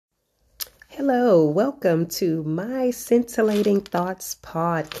Hello, welcome to my Scintillating Thoughts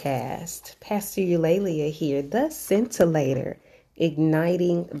podcast. Pastor Eulalia here, the scintillator,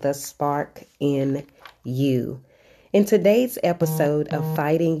 igniting the spark in you. In today's episode of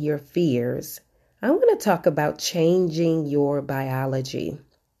Fighting Your Fears, I want to talk about changing your biology.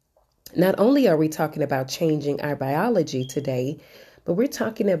 Not only are we talking about changing our biology today, but we're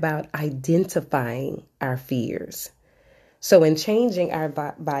talking about identifying our fears. So in changing our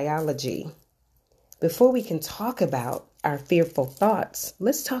biology, before we can talk about our fearful thoughts,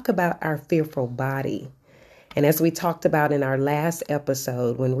 let's talk about our fearful body. And as we talked about in our last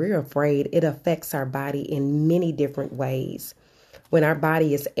episode, when we're afraid, it affects our body in many different ways. When our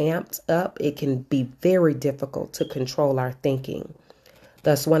body is amped up, it can be very difficult to control our thinking.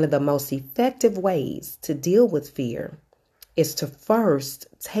 Thus, one of the most effective ways to deal with fear is to first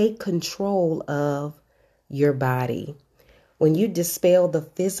take control of your body. When you dispel the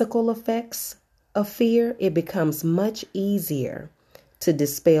physical effects of fear, it becomes much easier to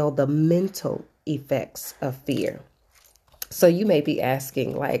dispel the mental effects of fear. So you may be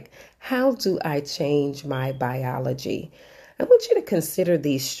asking, how do I change my biology? I want you to consider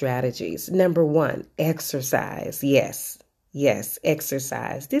these strategies. Number one, exercise. Yes,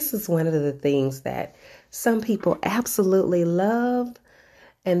 exercise. This is one of the things that some people absolutely love,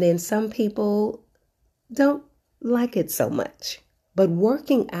 and then some people don't like it so much. But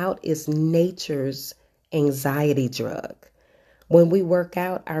working out is nature's anxiety drug. When we work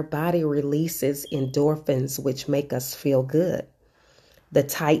out, our body releases endorphins, which make us feel good. The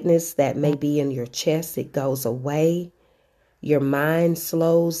tightness that may be in your chest, it goes away. Your mind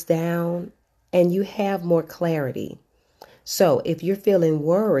slows down and you have more clarity. So if you're feeling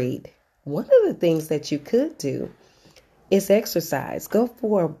worried, one of the things that you could do is exercise. Go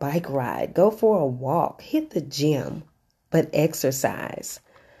for a bike ride, go for a walk, hit the gym, but exercise.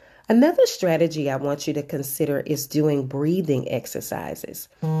 Another strategy I want you to consider is doing breathing exercises.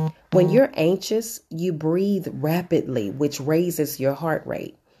 When you're anxious, you breathe rapidly, which raises your heart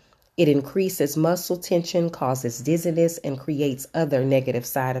rate. It increases muscle tension, causes dizziness, and creates other negative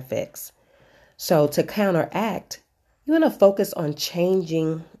side effects. So to counteract, you want to focus on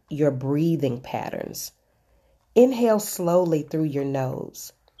changing your breathing patterns. Inhale slowly through your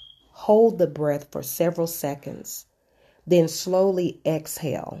nose. Hold the breath for several seconds. Then slowly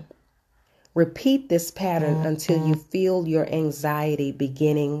exhale. Repeat this pattern until you feel your anxiety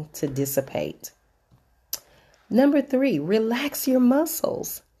beginning to dissipate. Number 3, relax your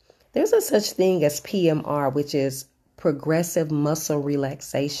muscles. There's a such thing as PMR, which is progressive muscle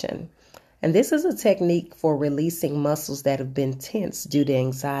relaxation. And this is a technique for releasing muscles that have been tense due to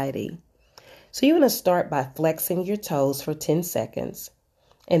anxiety. So you're going to start by flexing your toes for 10 seconds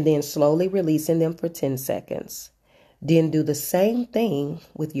and then slowly releasing them for 10 seconds. Then do the same thing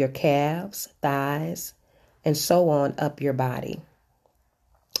with your calves, thighs, and so on up your body.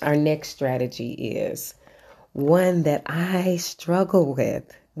 Our next strategy is one that I struggle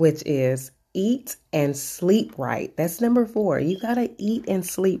with, which is eat and sleep right. That's number 4. You got to eat and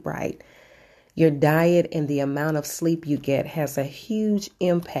sleep right. Your diet and the amount of sleep you get has a huge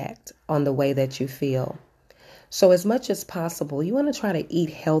impact on the way that you feel. So as much as possible, you want to try to eat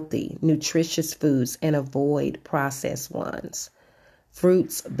healthy, nutritious foods and avoid processed ones.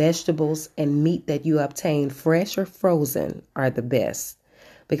 Fruits, vegetables, and meat that you obtain fresh or frozen are the best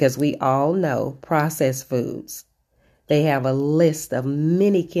because we all know processed foods. They have a list of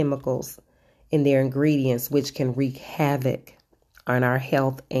many chemicals in their ingredients which can wreak havoc on our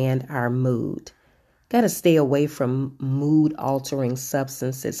health and our mood. Got to stay away from mood-altering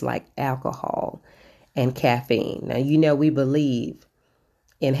substances like alcohol and caffeine. Now, we believe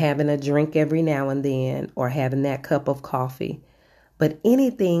in having a drink every now and then or having that cup of coffee, but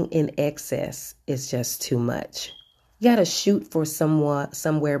anything in excess is just too much. You got to shoot for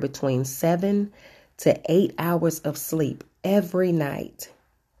somewhere between 7 to 8 hours of sleep every night.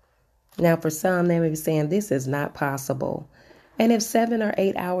 Now, for some, they may be saying this is not possible. And if 7 or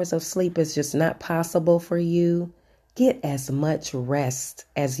 8 hours of sleep is just not possible for you, get as much rest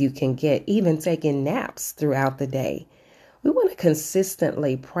as you can get, even taking naps throughout the day. We want to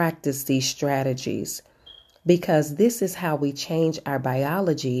consistently practice these strategies because this is how we change our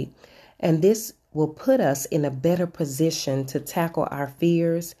biology, and this will put us in a better position to tackle our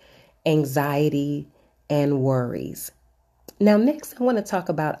fears, anxiety, and worries. Now, next, I want to talk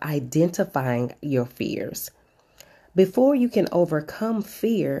about identifying your fears. Before you can overcome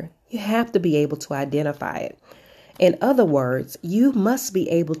fear, you have to be able to identify it. In other words, you must be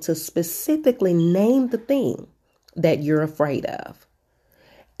able to specifically name the thing that you're afraid of.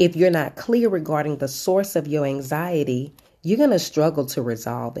 If you're not clear regarding the source of your anxiety, you're going to struggle to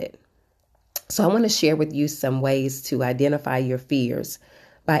resolve it. So I want to share with you some ways to identify your fears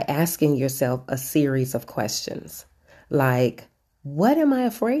by asking yourself a series of questions like, what am I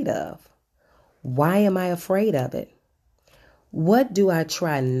afraid of? Why am I afraid of it? What do I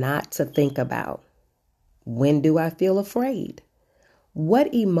try not to think about? When do I feel afraid?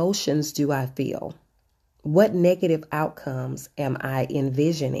 What emotions do I feel? What negative outcomes am I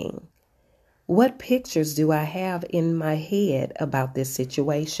envisioning? What pictures do I have in my head about this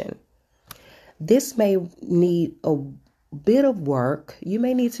situation? This may need a bit of work. You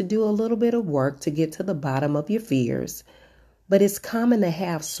may need to do a little bit of work to get to the bottom of your fears, but it's common to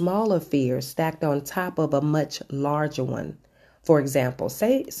have smaller fears stacked on top of a much larger one. For example,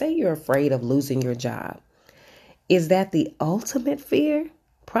 say you're afraid of losing your job. Is that the ultimate fear?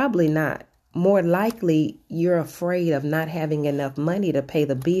 Probably not. More likely, you're afraid of not having enough money to pay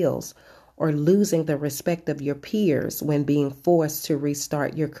the bills or losing the respect of your peers when being forced to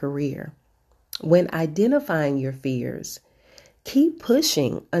restart your career. When identifying your fears, keep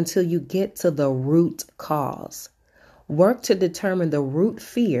pushing until you get to the root cause. Work to determine the root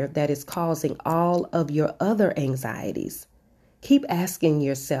fear that is causing all of your other anxieties. Keep asking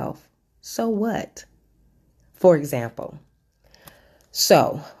yourself, so what? For example,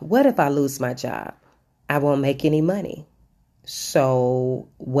 so what if I lose my job? I won't make any money. So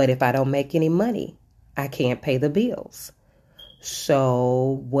what if I don't make any money? I can't pay the bills.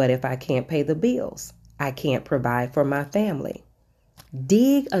 So what if I can't pay the bills? I can't provide for my family.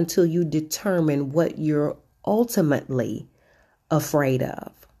 Dig until you determine what you're ultimately afraid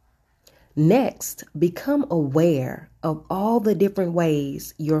of. Next, become aware of all the different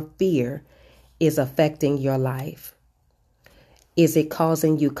ways your fear is affecting your life. Is it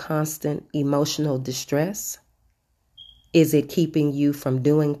causing you constant emotional distress? Is it keeping you from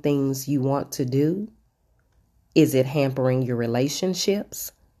doing things you want to do? Is it hampering your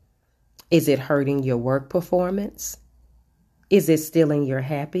relationships? Is it hurting your work performance? Is it stealing your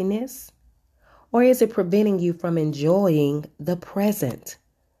happiness? Or is it preventing you from enjoying the present?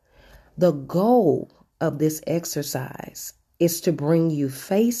 The goal of this exercise is to bring you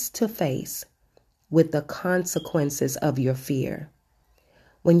face to face with the consequences of your fear.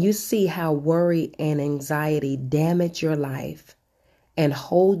 When you see how worry and anxiety damage your life and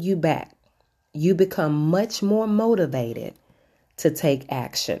hold you back, you become much more motivated to take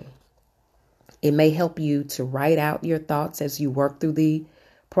action. It may help you to write out your thoughts as you work through the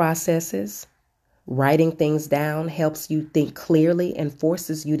processes. Writing things down helps you think clearly and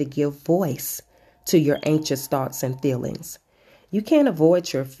forces you to give voice to your anxious thoughts and feelings. You can't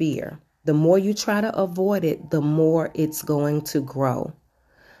avoid your fear. The more you try to avoid it, the more it's going to grow.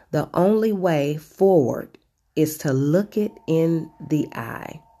 The only way forward is to look it in the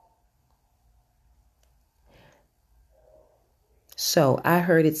eye. So I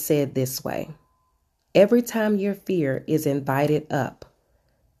heard it said this way. Every time your fear is invited up,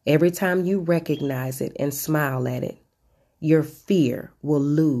 every time you recognize it and smile at it, your fear will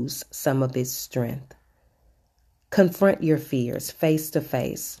lose some of its strength. Confront your fears face to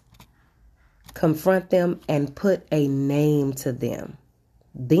face. Confront them and put a name to them.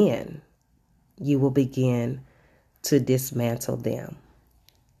 Then you will begin to dismantle them.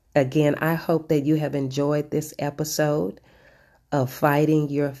 Again, I hope that you have enjoyed this episode of Fighting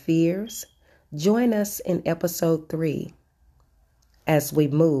Your Fears. Join us in episode 3 as we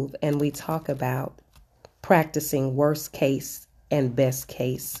move and we talk about practicing worst case and best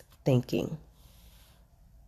case thinking.